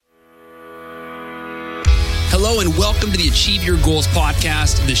Hello and welcome to the Achieve Your Goals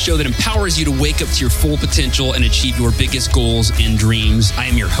podcast, the show that empowers you to wake up to your full potential and achieve your biggest goals and dreams. I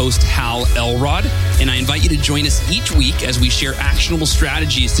am your host, Hal Elrod, and I invite you to join us each week as we share actionable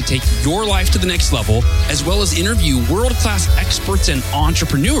strategies to take your life to the next level, as well as interview world-class experts and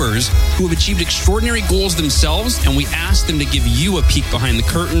entrepreneurs who have achieved extraordinary goals themselves, and we ask them to give you a peek behind the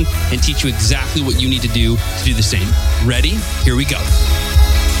curtain and teach you exactly what you need to do the same. Ready? Here we go.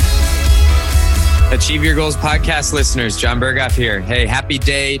 Achieve Your Goals podcast listeners, John Berghoff here. Hey, happy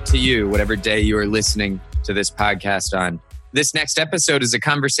day to you, whatever day you are listening to this podcast on. This next episode is a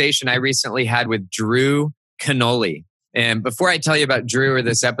conversation I recently had with Drew Canole. And before I tell you about Drew or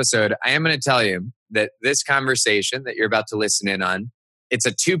this episode, I am going to tell you that this conversation that you're about to listen in on, it's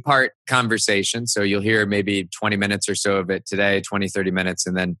a two-part conversation. So you'll hear maybe 20 minutes or so of it today, 20, 30 minutes,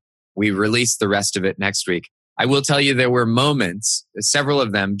 and then we release the rest of it next week. I will tell you there were moments, several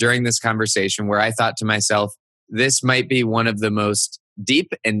of them during this conversation where I thought to myself, this might be one of the most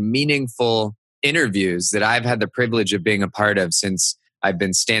deep and meaningful interviews that I've had the privilege of being a part of since I've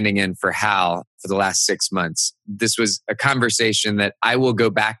been standing in for Hal for the last 6 months. This was a conversation that I will go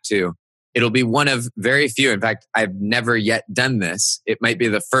back to. It'll be one of very few. In fact, I've never yet done this. It might be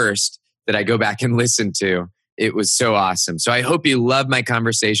the first that I go back and listen to. It was so awesome. So I hope you love my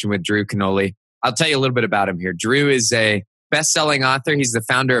conversation with Drew Canole. I'll tell you a little bit about him here. Drew is a best-selling author. He's the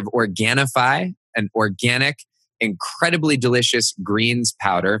founder of Organifi, an organic, incredibly delicious greens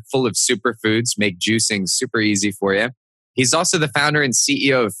powder full of superfoods, make juicing super easy for you. He's also the founder and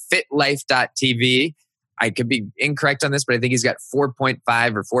CEO of FitLife.tv. I could be incorrect on this, but I think he's got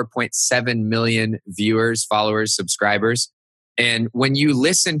 4.5 or 4.7 million viewers, followers, subscribers. And when you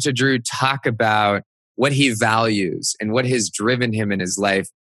listen to Drew talk about what he values and what has driven him in his life,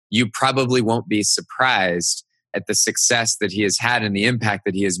 you probably won't be surprised at the success that he has had and the impact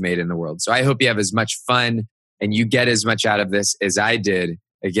that he has made in the world. So I hope you have as much fun and you get as much out of this as I did.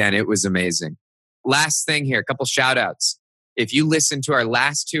 Again, it was amazing. Last thing here, a couple shout outs. If you listened to our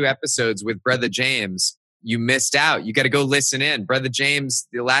last two episodes with Brother James, you missed out. You got to go listen in. Brother James,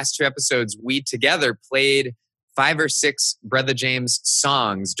 the last two episodes, we together played 5 or 6 Brother James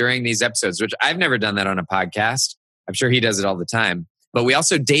songs during these episodes, which I've never done that on a podcast. I'm sure he does it all the time. But we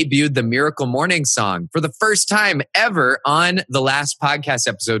also debuted the Miracle Morning song for the first time ever on the last podcast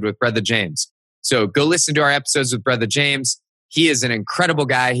episode with Brother James. So go listen to our episodes with Brother James. He is an incredible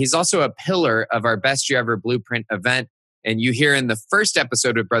guy. He's also a pillar of our Best Year Ever Blueprint event. And you hear in the first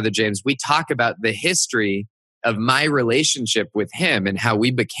episode with Brother James, we talk about the history of my relationship with him and how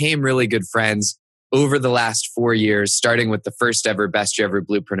we became really good friends over the last 4 years, starting with the first ever Best Year Ever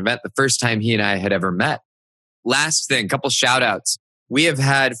Blueprint event, the first time he and I had ever met. Last thing, couple shout outs. We have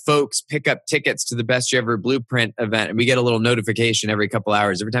had folks pick up tickets to the Best Year Ever Blueprint event, and we get a little notification every couple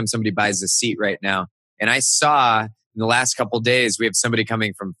hours, every time somebody buys a seat right now. And I saw in the last couple of days, we have somebody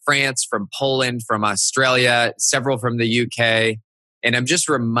coming from France, from Poland, from Australia, several from the UK. And I'm just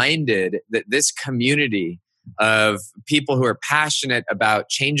reminded that this community of people who are passionate about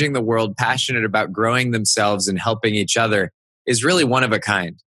changing the world, passionate about growing themselves and helping each other is really one of a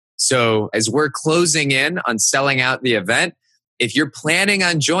kind. So as we're closing in on selling out the event, if you're planning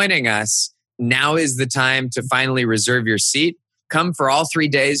on joining us, now is the time to finally reserve your seat. Come for all 3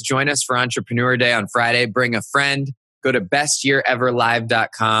 days. Join us for Entrepreneur Day on Friday. Bring a friend. Go to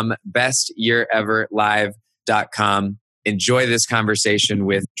bestyeareverlive.com, bestyeareverlive.com. Enjoy this conversation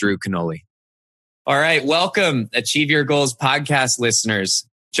with Drew Canole. All right, welcome, Achieve Your Goals podcast listeners.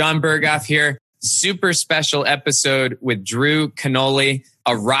 John Berghoff here. Super special episode with Drew Canole,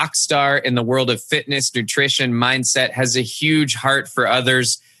 a rock star in the world of fitness, nutrition, mindset, has a huge heart for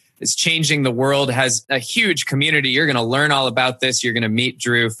others, is changing the world, has a huge community. You're going to learn all about this. You're going to meet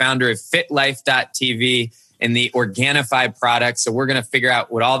Drew, founder of FitLife.tv and the Organifi product. So we're going to figure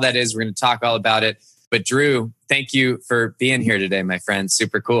out what all that is. We're going to talk all about it. But Drew, thank you for being here today, my friend.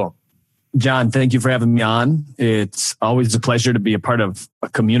 Super cool. John, thank you for having me on. It's always a pleasure to be a part of a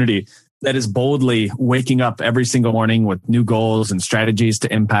community that is boldly waking up every single morning with new goals and strategies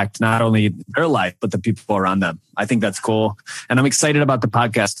to impact not only their life, but the people around them. I think that's cool. And I'm excited about the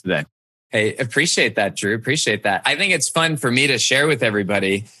podcast today. Hey, appreciate that, Drew. Appreciate that. I think it's fun for me to share with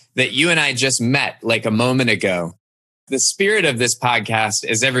everybody that you and I just met like a moment ago. The spirit of this podcast,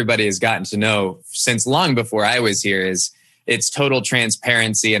 as everybody has gotten to know since long before I was here, is it's total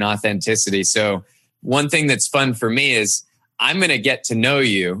transparency and authenticity. So one thing that's fun for me is I'm going to get to know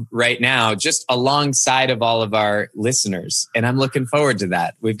you right now, just alongside of all of our listeners. And I'm looking forward to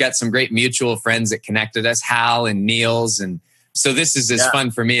that. We've got some great mutual friends that connected us, Hal and Niels. And so this is as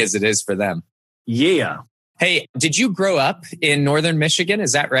fun for me as it is for them. Yeah. Hey, did you grow up in Northern Michigan?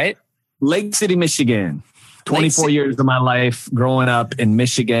 Is that right? Lake City, Michigan. 24 years of my life growing up in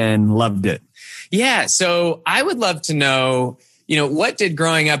Michigan, loved it. Yeah. So I would love to know, what did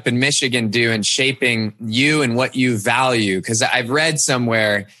growing up in Michigan do in shaping you and what you value? Because I've read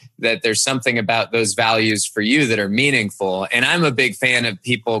somewhere that there's something about those values for you that are meaningful. And I'm a big fan of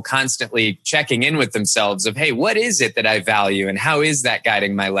people constantly checking in with themselves of, hey, what is it that I value? And how is that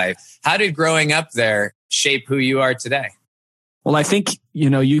guiding my life? How did growing up there shape who you are today? Well, I think,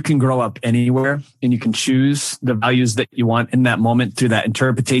 you can grow up anywhere and you can choose the values that you want in that moment through that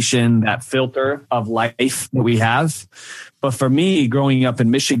interpretation, that filter of life that we have. But for me, growing up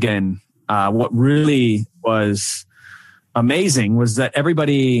in Michigan, what really was amazing was that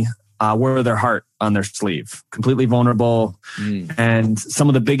everybody wore their heart on their sleeve, completely vulnerable, and some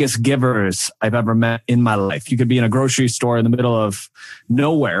of the biggest givers I've ever met in my life. You could be in a grocery store in the middle of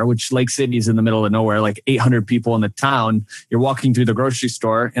nowhere, which Lake City is in the middle of nowhere, like 800 people in the town. You're walking through the grocery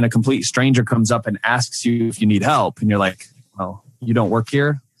store and a complete stranger comes up and asks you if you need help. And you're like, well, you don't work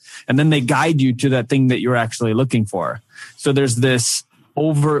here? And then they guide you to that thing that you're actually looking for. So there's this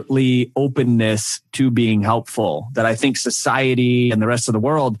overtly openness to being helpful that I think society and the rest of the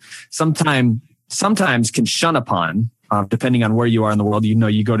world sometimes can shun upon, depending on where you are in the world.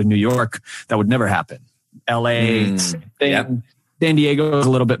 You go to New York, that would never happen. LA, San Diego is a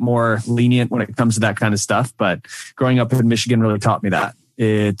little bit more lenient when it comes to that kind of stuff. But growing up in Michigan really taught me that.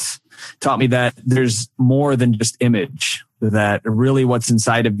 It taught me that there's more than just image, that really what's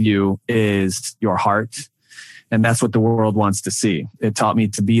inside of you is your heart. And that's what the world wants to see. It taught me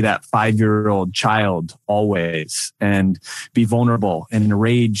to be that 5-year-old child always and be vulnerable and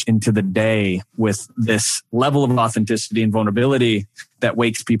rage into the day with this level of authenticity and vulnerability that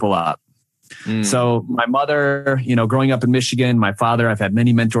wakes people up. So my mother, growing up in Michigan, my father, I've had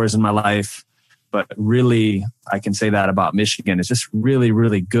many mentors in my life, but really I can say that about Michigan. It's just really,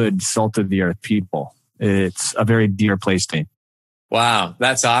 really good salt of the earth people. It's a very dear place to me. Wow.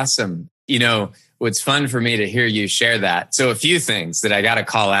 That's awesome. What's fun for me to hear you share that. So a few things that I got to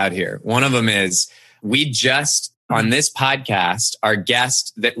call out here. One of them is we just on this podcast, our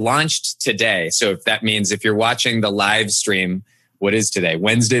guest that launched today. So if that means if you're watching the live stream, what is today?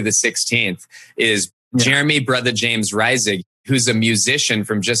 Wednesday the 16th is Jeremy Brother James Reisig, who's a musician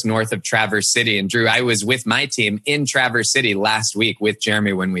from just north of Traverse City. And Drew, I was with my team in Traverse City last week with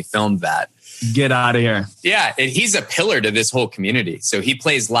Jeremy when we filmed that. Get out of here. Yeah. And he's a pillar to this whole community. So he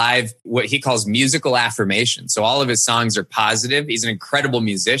plays live, what he calls musical affirmation. So all of his songs are positive. He's an incredible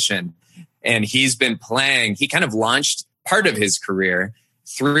musician. And he's been playing, he kind of launched part of his career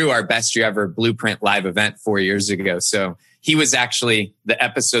through our Best You Ever Blueprint live event 4 years ago. So he was actually the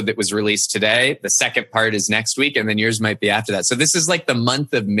episode that was released today. The second part is next week, and then yours might be after that. So this is like the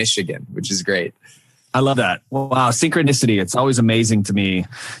month of Michigan, which is great. I love that. Wow. Synchronicity. It's always amazing to me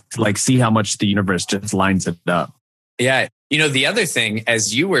to see how much the universe just lines it up. Yeah. The other thing,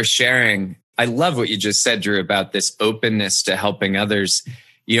 as you were sharing, I love what you just said, Drew, about this openness to helping others.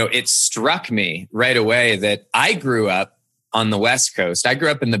 It struck me right away that I grew up on the West Coast. I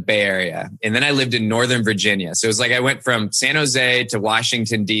grew up in the Bay Area, and then I lived in Northern Virginia. So it was like I went from San Jose to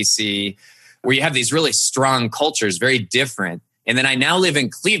Washington, D.C., where you have these really strong cultures, very different. And then I now live in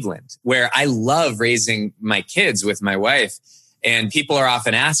Cleveland, where I love raising my kids with my wife. And people are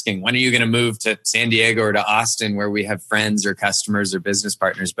often asking, when are you going to move to San Diego or to Austin, where we have friends or customers or business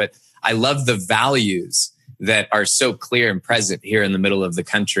partners? But I love the values that are so clear and present here in the middle of the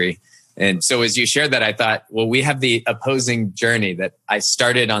country. And so as you shared that, I thought, well, we have the opposing journey that I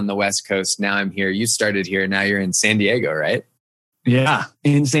started on the West Coast. Now I'm here. You started here. Now you're in San Diego, right? Yeah,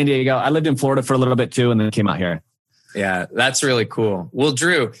 in San Diego. I lived in Florida for a little bit too, and then came out here. Yeah, that's really cool. Well,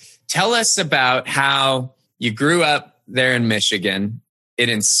 Drew, tell us about how you grew up there in Michigan. It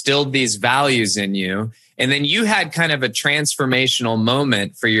instilled these values in you. And then you had kind of a transformational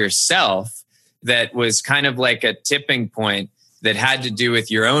moment for yourself that was kind of like a tipping point that had to do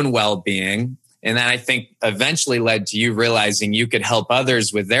with your own well-being. And that I think eventually led to you realizing you could help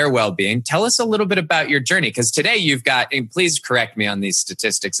others with their well-being. Tell us a little bit about your journey, because today you've got, and please correct me on these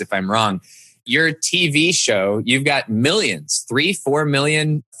statistics if I'm wrong, your TV show, you've got millions, 3-4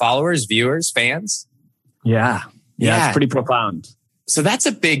 million followers, viewers, fans. Yeah. It's pretty profound. So that's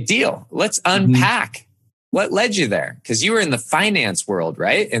a big deal. Let's unpack what led you there, because you were in the finance world,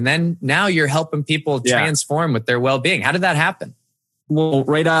 right? And then now you're helping people transform with their well-being. How did that happen? Well,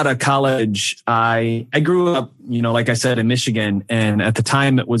 right out of college, I grew up, like I said, in Michigan. And at the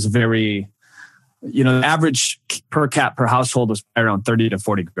time it was very, the average per cap per household was around 30 to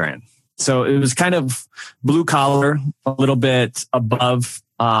 40 grand. So it was kind of blue collar, a little bit above,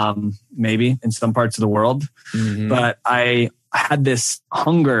 maybe in some parts of the world. But I I had this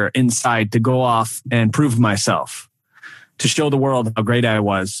hunger inside to go off and prove myself, to show the world how great I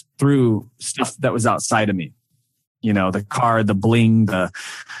was through stuff that was outside of me. You know, the car, the bling, the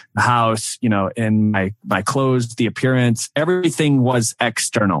house, you know, and my clothes, the appearance, everything was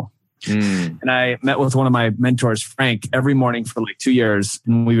external. And I met with one of my mentors, Frank, every morning for like 2 years.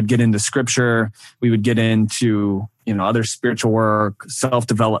 And we would get into scripture. We would get into, you know, other spiritual work,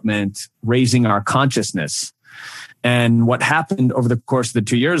 self-development, raising our consciousness. And what happened over the course of the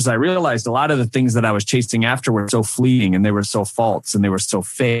 2 years, I realized a lot of the things that I was chasing after were so fleeting, and they were so false, and they were so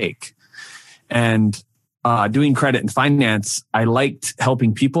fake. And doing credit and finance, I liked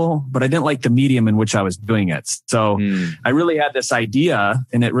helping people, but I didn't like the medium in which I was doing it. So I really had this idea,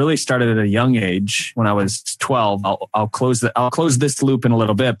 and it really started at a young age. When I was 12, I'll close this loop in a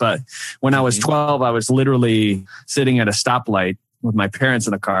little bit. But when I was 12, I was literally sitting at a stoplight with my parents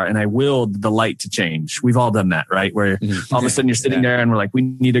in the car, and I willed the light to change. We've all done that, right? Where all of a sudden you're sitting there and we're like, we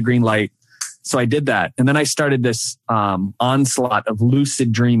need a green light. So I did that. And then I started this onslaught of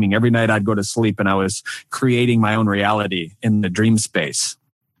lucid dreaming. Every night I'd go to sleep and I was creating my own reality in the dream space,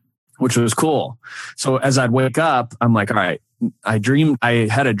 which was cool. So as I'd wake up, I'm like, all right, I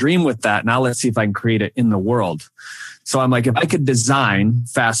had a dream with that. Now let's see if I can create it in the world. So I'm like, if I could design,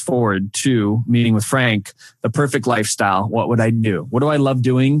 fast forward to meeting with Frank, the perfect lifestyle, what would I do? What do I love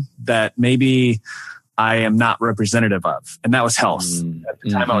doing that maybe I am not representative of? And that was health. At the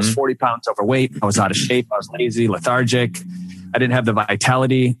time, I was 40 pounds overweight. I was out of shape. I was lazy, lethargic. I didn't have the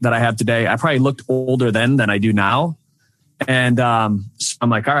vitality that I have today. I probably looked older then than I do now. And so I'm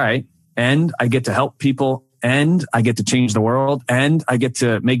like, all right. And I get to help people, and I get to change the world, and I get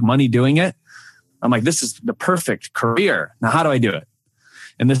to make money doing it. I'm like, this is the perfect career. Now, how do I do it?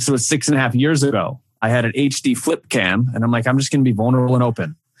 And this was 6.5 years ago. I had an HD flip cam, and I'm like, I'm just going to be vulnerable and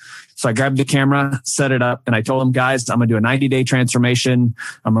open. So I grabbed the camera, set it up, and I told them, guys, I'm going to do a 90-day transformation.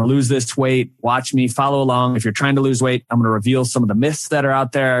 I'm going to lose this weight. Watch me, follow along. If you're trying to lose weight, I'm going to reveal some of the myths that are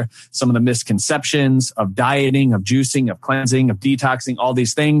out there, some of the misconceptions of dieting, of juicing, of cleansing, of detoxing, all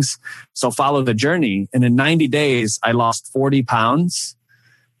these things. So follow the journey. And in 90 days, I lost 40 pounds.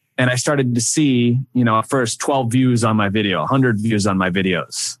 And I started to see, you know, at first 12 views on my video, 100 views on my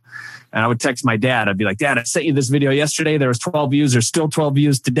videos. And I would text my dad. I'd be like, Dad, I sent you this video yesterday. There was 12 views. There's still 12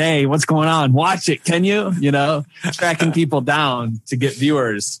 views today. What's going on? Watch it. Can you? You know, tracking people down to get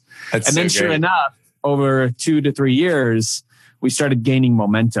viewers. And then sure enough, over 2 to 3 years, we started gaining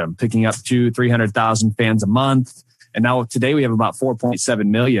momentum, picking up 200,000-300,000 fans a month. And now today we have about 4.7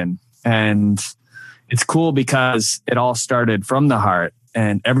 million. And it's cool because it all started from the heart,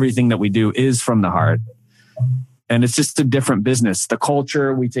 and everything that we do is from the heart. And it's just a different business. The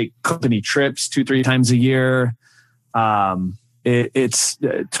culture, we take company trips 2-3 times a year. It's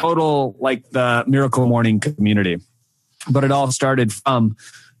total like the Miracle Morning community. But it all started from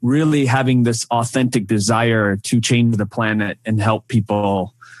really having this authentic desire to change the planet and help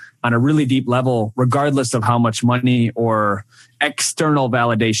people on a really deep level, regardless of how much money or external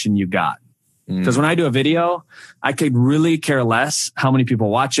validation you got. Because when I do a video, I could really care less how many people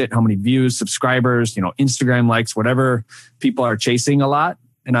watch it, how many views, subscribers, you know, Instagram likes, whatever people are chasing a lot.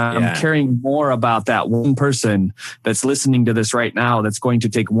 And I'm caring more about that one person that's listening to this right now, that's going to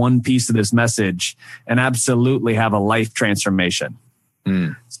take one piece of this message and absolutely have a life transformation.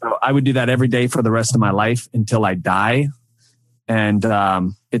 So I would do that every day for the rest of my life until I die. And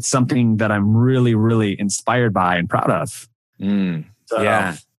it's something that I'm really, really inspired by and proud of.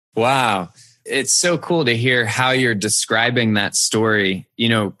 Yeah. Wow. It's so cool to hear how you're describing that story. You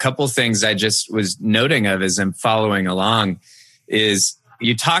know, a couple things I just was noting of as I'm following along is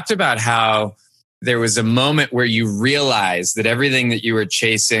you talked about how there was a moment where you realized that everything that you were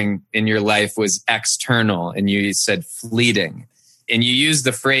chasing in your life was external, and you said fleeting. And you used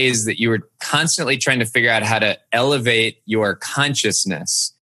the phrase that you were constantly trying to figure out how to elevate your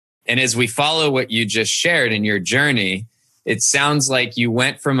consciousness. And as we follow what you just shared in your journey, it sounds like you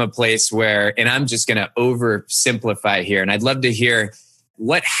went from a place where, and I'm just going to oversimplify here, and I'd love to hear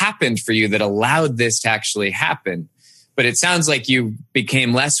what happened for you that allowed this to actually happen. But it sounds like you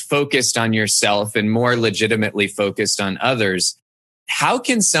became less focused on yourself and more legitimately focused on others. How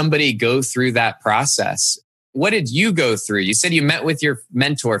can somebody go through that process? What did you go through? You said you met with your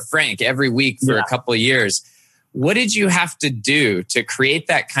mentor, Frank, every week for a couple of years. What did you have to do to create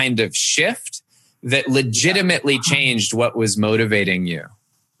that kind of shift that legitimately changed what was motivating you?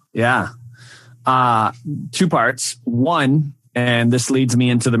 Yeah. 2 parts. One, and this leads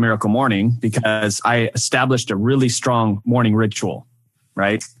me into the Miracle Morning, because I established a really strong morning ritual,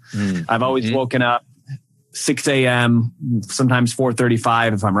 right? I've always woken up 6 a.m., sometimes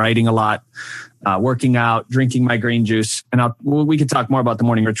 4:35 if I'm writing a lot, working out, drinking my green juice. And we could talk more about the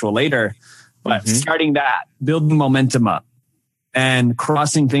morning ritual later, but starting that, building momentum up and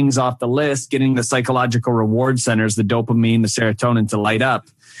crossing things off the list, getting the psychological reward centers, the dopamine, the serotonin to light up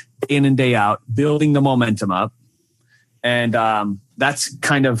day in and day out, building the momentum up. And that's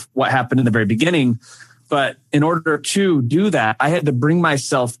kind of what happened in the very beginning. But in order to do that, I had to bring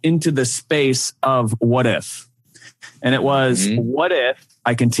myself into the space of what if. And it was, what if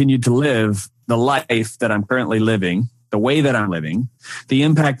I continued to live the life that I'm currently living, the way that I'm living, the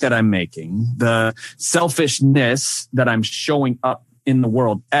impact that I'm making, the selfishness that I'm showing up in the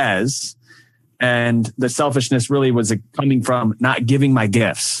world as. And the selfishness really was coming from not giving my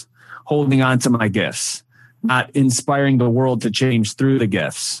gifts, holding on to my gifts, not inspiring the world to change through the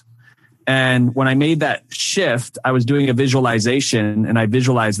gifts. And when I made that shift, I was doing a visualization and I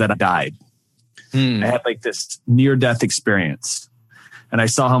visualized that I died. I had like this near-death experience. And I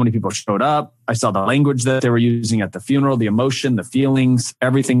saw how many people showed up. I saw the language that they were using at the funeral, the emotion, the feelings,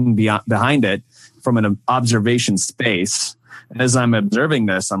 everything behind it from an observation space. And as I'm observing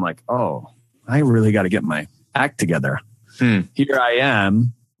this, I'm like, oh, I really got to get my act together. Here I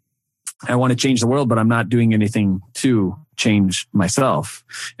am. I want to change the world, but I'm not doing anything to change myself.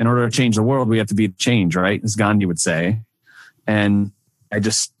 In order to change the world, we have to be change, right? As Gandhi would say. And I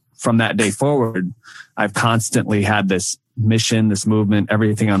just, from that day forward, I've constantly had this mission, this movement,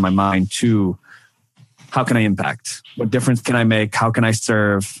 everything on my mind to how can I impact? What difference can I make? How can I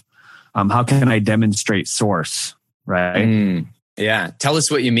serve? How can I demonstrate source? Right? Yeah. Tell us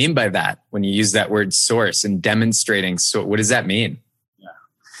what you mean by that when you use that word source and demonstrating. So what does that mean?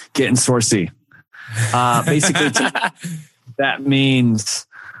 Getting sourcey. Basically, that means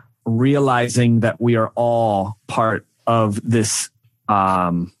realizing that we are all part of this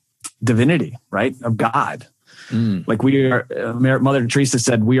divinity, right? Of God. Like we are, Mother Teresa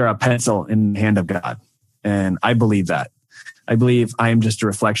said, we are a pencil in the hand of God. And I believe that. I believe I am just a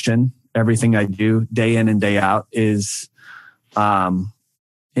reflection. Everything I do day in and day out is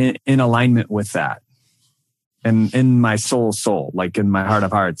in alignment with that. And in my soul, like in my heart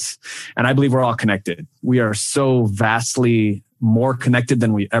of hearts. And I believe we're all connected. We are so vastly more connected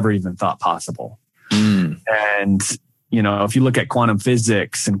than we ever even thought possible. And, you know, if you look at quantum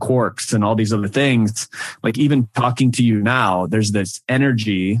physics and quarks and all these other things, like even talking to you now, there's this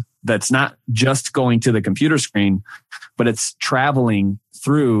energy that's not just going to the computer screen, but it's traveling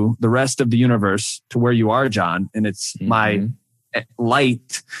through the rest of the universe to where you are, John. And it's my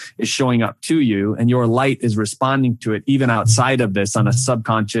light is showing up to you and your light is responding to it even outside of this on a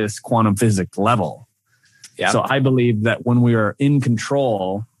subconscious quantum physics level. So I believe that when we are in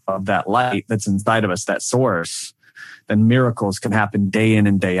control of that light that's inside of us, that source, then miracles can happen day in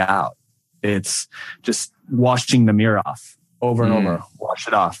and day out. It's just washing the mirror off over and over. Wash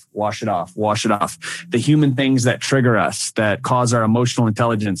it off, wash it off, wash it off. The human things that trigger us, that cause our emotional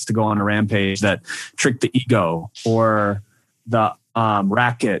intelligence to go on a rampage, that trick the ego, or the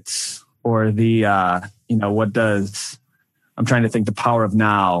rackets, or the, what does, I'm trying to think, the power of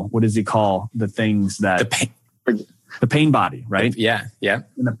now. What does he call the things that... The pain body, right? Yeah. And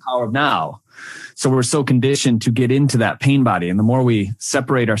the power of now. So we're so conditioned to get into that pain body. And the more we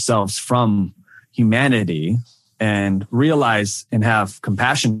separate ourselves from humanity and realize and have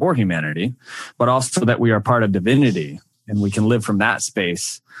compassion for humanity, but also that we are part of divinity and we can live from that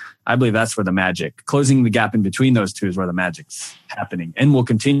space, I believe that's where the magic, closing the gap in between those two, is where the magic's happening and will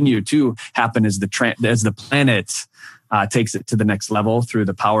continue to happen as the planet takes it to the next level through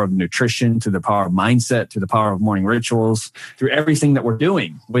the power of nutrition, through the power of mindset, through the power of morning rituals, through everything that we're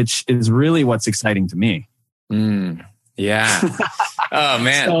doing, which is really what's exciting to me. Yeah. Oh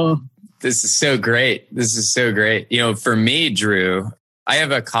man, this is so great. This is so great. You know, for me, Drew, I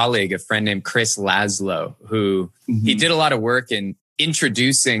have a colleague, a friend named Chris Laszlo, who he did a lot of work in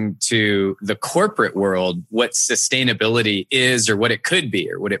introducing to the corporate world what sustainability is, or what it could be,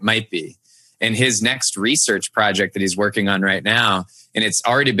 or what it might be. And his next research project that he's working on right now, and it's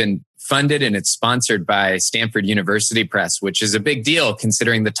already been funded and it's sponsored by Stanford University Press, which is a big deal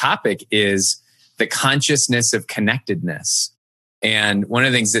considering the topic is the consciousness of connectedness. And one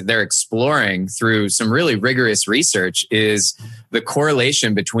of the things that they're exploring through some really rigorous research is the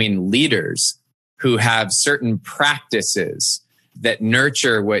correlation between leaders who have certain practices that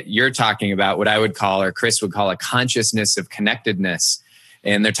nurture what you're talking about, what I would call, or Chris would call, a consciousness of connectedness.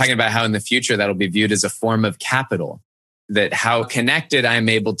 And they're talking about how in the future that'll be viewed as a form of capital, that how connected I'm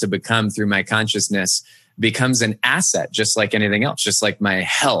able to become through my consciousness becomes an asset, just like anything else, just like my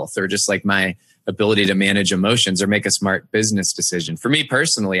health or just like my ability to manage emotions or make a smart business decision. For me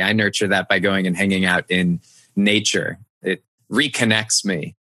personally, I nurture that by going and hanging out in nature. It reconnects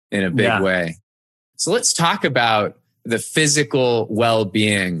me in a big way. So let's talk about the physical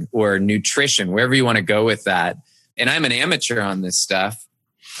well-being or nutrition, wherever you want to go with that. And I'm an amateur on this stuff.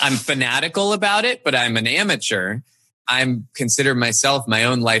 I'm fanatical about it, but I'm an amateur. I'm consider myself my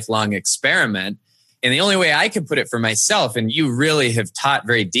own lifelong experiment. And the only way I can put it for myself, and you really have taught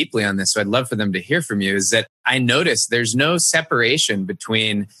very deeply on this, so I'd love for them to hear from you, is that I notice there's no separation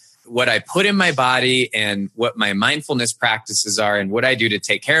between what I put in my body and what my mindfulness practices are and what I do to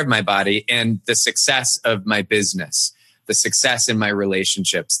take care of my body and the success of my business, the success in my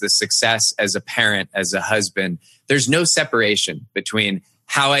relationships, the success as a parent, as a husband. There's no separation between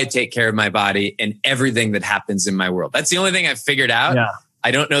how I take care of my body and everything that happens in my world. That's the only thing I've figured out. Yeah.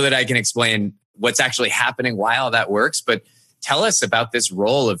 I don't know that I can explain what's actually happening, why all that works, but tell us about this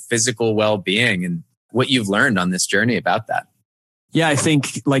role of physical well-being and what you've learned on this journey about that. Yeah, I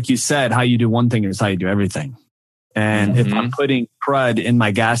think, like you said, how you do one thing is how you do everything. And if I'm putting crud in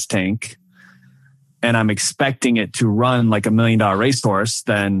my gas tank and I'm expecting it to run like $1 million racehorse,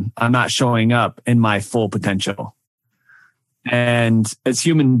 then I'm not showing up in my full potential. And as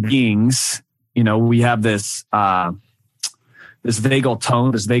human beings, you know, we have this this vagal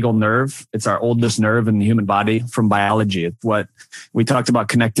tone, this vagal nerve. It's our oldest nerve in the human body from biology. It's what we talked about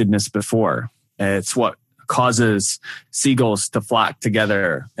connectedness before. It's what causes seagulls to flock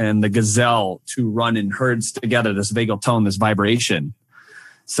together and the gazelle to run in herds together, this vagal tone, this vibration.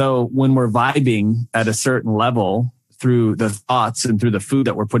 So when we're vibing at a certain level through the thoughts and through the food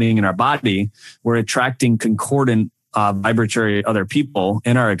that we're putting in our body, we're attracting concordant vibratory other people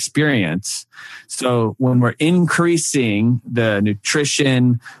in our experience. So when we're increasing the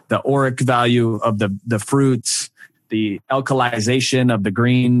nutrition, the auric value of the fruits, the alkalization of the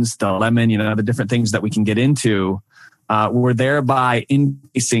greens, the lemon, you know, the different things that we can get into, we're thereby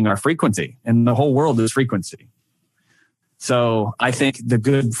increasing our frequency. And the whole world is frequency. So I think the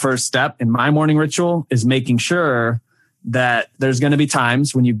good first step in my morning ritual is making sure that there's going to be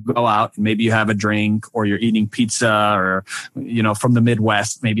times when you go out and maybe you have a drink or you're eating pizza or, you know, from the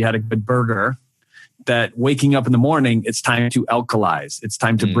Midwest, maybe you had a good burger, that waking up in the morning, it's time to alkalize. It's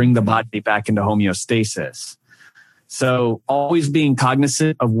time to bring the body back into homeostasis. So always being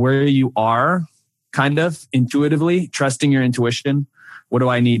cognizant of where you are, kind of intuitively, trusting your intuition. What do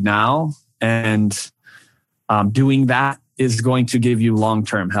I need now? And doing that is going to give you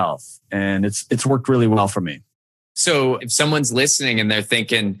long-term health. And it's worked really well for me. So if someone's listening and they're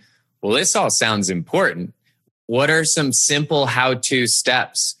thinking, well, this all sounds important, what are some simple how-to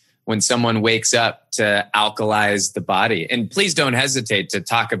steps when someone wakes up to alkalize the body? And please don't hesitate to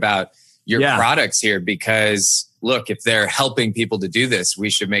talk about your products here, because look, if they're helping people to do this, we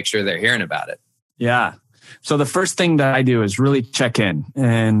should make sure they're hearing about it. Yeah. So the first thing that I do is really check in,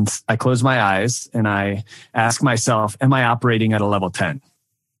 and I close my eyes and I ask myself, am I operating at a level 10?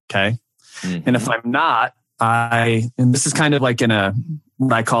 Okay. Mm-hmm. And if I'm not, and this is kind of like in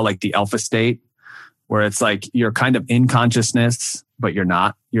what I call like the alpha state, where it's like you're kind of in consciousness, but you're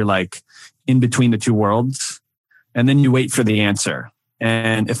not. You're like in between the two worlds. And then you wait for the answer.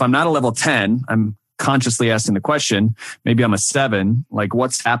 And if I'm not a level 10, I'm consciously asking the question, maybe I'm a 7, like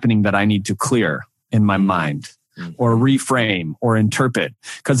what's happening that I need to clear in my mind or reframe or interpret?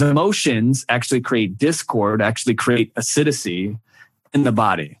 Because emotions actually create discord, actually create acidity in the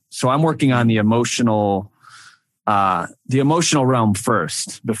body. So I'm working on the emotional realm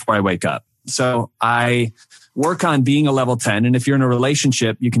first before I wake up. So I work on being a level 10. And if you're in a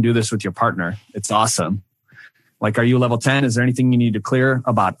relationship, you can do this with your partner. It's awesome. Like, are you level 10? Is there anything you need to clear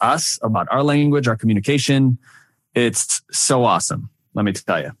about us, about our language, our communication? It's so awesome. Let me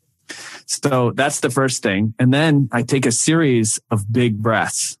tell you. So that's the first thing. And then I take a series of big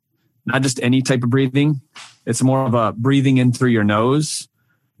breaths, not just any type of breathing. It's more of a breathing in through your nose,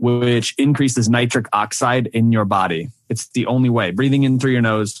 which increases nitric oxide in your body. It's the only way. Breathing in through your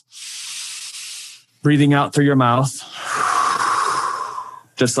nose, breathing out through your mouth,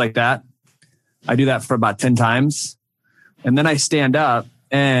 just like that. I do that for about 10 times. And then I stand up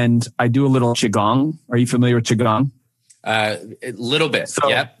and I do a little Qigong. Are you familiar with Qigong? A little bit. So,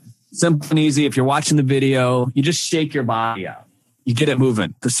 yep. Simple and easy. If you're watching the video, you just shake your body out. You get it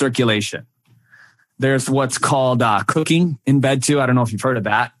moving, the circulation. There's what's called cooking in bed too. I don't know if you've heard of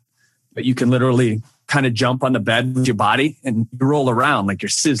that, but you can literally kind of jump on the bed with your body and you roll around like you're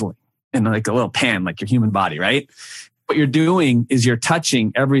sizzling in like a little pan, like your human body, right? What you're doing is you're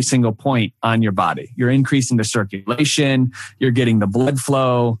touching every single point on your body. You're increasing the circulation. You're getting the blood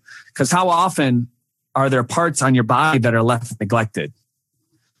flow. Because how often are there parts on your body that are left neglected?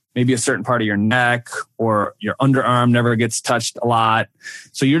 maybe a certain part of your neck or your underarm never gets touched a lot.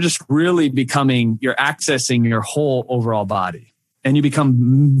 So you're just really you're accessing your whole overall body, and you become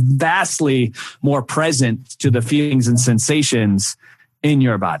vastly more present to the feelings and sensations in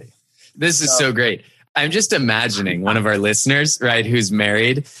your body. This is so great. I'm just imagining one of our listeners, right, who's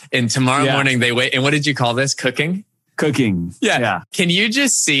married, and tomorrow morning they wait. And what did you call this? Cooking? Cooking. Yeah. Can you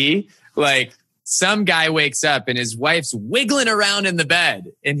just see, like, some guy wakes up and his wife's wiggling around in the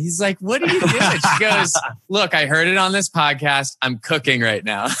bed, and he's like, "What are you doing?" She goes, "Look, I heard it on this podcast. I'm cooking right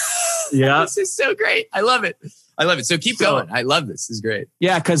now." Yeah. This is so great. I love it. So keep going. I love this. This is great.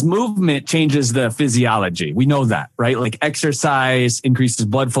 Yeah, because movement changes the physiology. We know that, right? Like exercise increases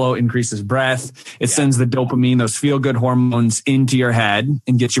blood flow, increases breath. It sends the dopamine, those feel-good hormones into your head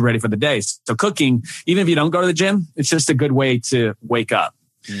and gets you ready for the day. So cooking, even if you don't go to the gym, it's just a good way to wake up.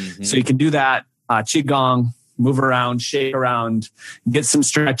 Mm-hmm. So you can do that. Qigong, move around, shake around, get some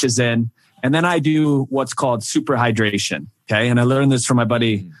stretches in. And then I do what's called super hydration. Okay. And I learned this from my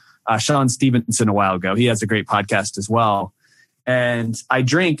buddy, Sean Stevenson, a while ago. He has a great podcast as well. And I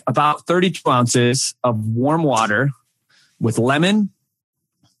drink about 32 ounces of warm water with lemon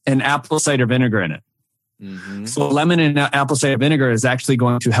and apple cider vinegar in it. Mm-hmm. So lemon and apple cider vinegar is actually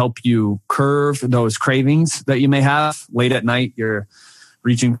going to help you curb those cravings that you may have late at night. You're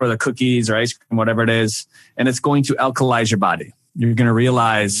reaching for the cookies or ice cream, whatever it is. And it's going to alkalize your body. You're going to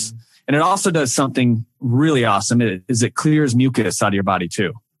realize, and it also does something really awesome. It clears mucus out of your body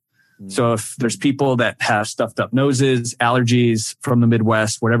too. So if there's people that have stuffed up noses, allergies from the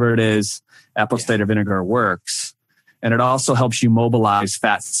Midwest, whatever it is, apple cider vinegar works. And it also helps you mobilize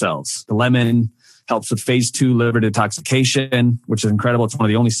fat cells. The lemon helps with phase 2 liver detoxification, which is incredible. It's one of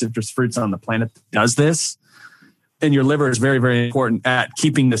the only citrus fruits on the planet that does this. And your liver is very, very important at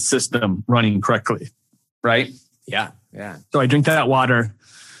keeping the system running correctly, right? Yeah. So I drink that water.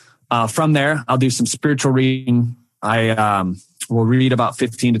 From there, I'll do some spiritual reading. I will read about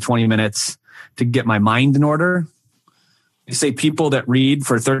 15 to 20 minutes to get my mind in order. They say people that read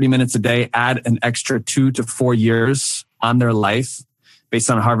for 30 minutes a day add an extra 2 to 4 years on their life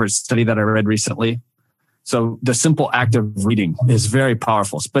based on a Harvard study that I read recently. So the simple act of reading is very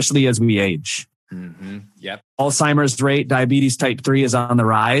powerful, especially as we age. Mm-hmm. Yep. Alzheimer's rate, diabetes type 3 is on the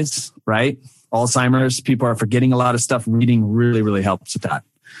rise, right? Alzheimer's, people are forgetting a lot of stuff. Reading really, really helps with that.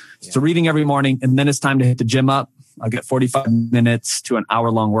 Yeah. So reading every morning, and then it's time to hit the gym up. I'll get 45 minutes to an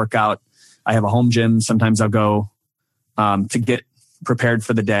hour-long workout. I have a home gym. Sometimes I'll go to get prepared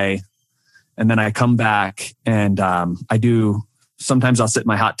for the day. And then I come back and sometimes I'll sit in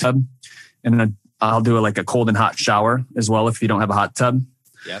my hot tub, and then I'll do like a cold and hot shower as well if you don't have a hot tub.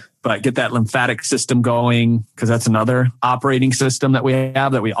 Yep. But get that lymphatic system going, because that's another operating system that we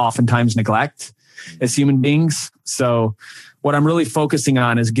have that we oftentimes neglect as human beings. So what I'm really focusing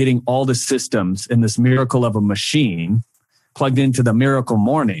on is getting all the systems in this miracle of a machine plugged into the miracle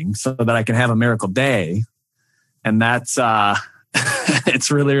morning so that I can have a miracle day. And that's,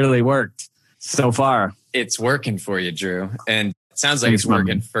 it's really, really worked so far. It's working for you, Drew. And it sounds like it's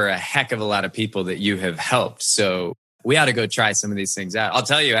working for a heck of a lot of people that you have helped. So we ought to go try some of these things out. I'll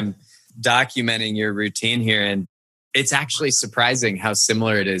tell you, I'm documenting your routine here, and it's actually surprising how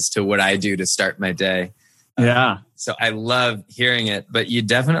similar it is to what I do to start my day. Yeah. So I love hearing it, but you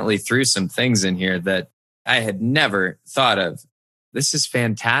definitely threw some things in here that I had never thought of. This is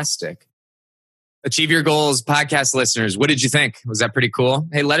fantastic. Achieve Your Goals podcast listeners, what did you think? Was that pretty cool?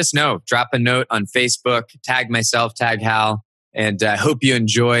 Hey, let us know. Drop a note on Facebook, tag myself, tag Hal. And I hope you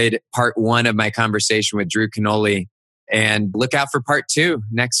enjoyed part 1 of my conversation with Drew Canole. And look out for part 2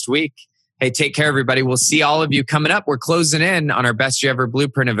 next week. Hey, take care, everybody. We'll see all of you coming up. We're closing in on our Best Year Ever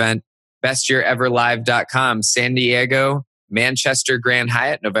Blueprint event, bestyeareverlive.com, San Diego, Manchester Grand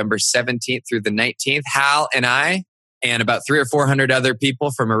Hyatt, November 17th through the 19th. Hal and I and about 300 or 400 other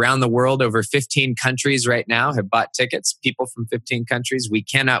people from around the world, over 15 countries right now, have bought tickets. People from 15 countries. We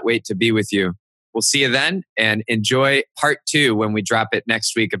cannot wait to be with you. We'll see you then, and enjoy part 2 when we drop it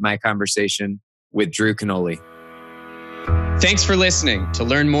next week of my conversation with Drew Canole. Thanks for listening. To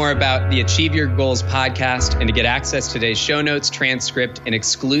learn more about the Achieve Your Goals podcast and to get access to today's show notes, transcript, and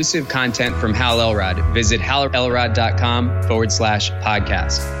exclusive content from Hal Elrod, visit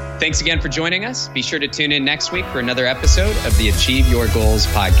halelrod.com/podcast. Thanks again for joining us. Be sure to tune in next week for another episode of the Achieve Your Goals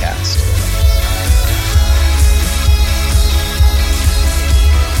podcast.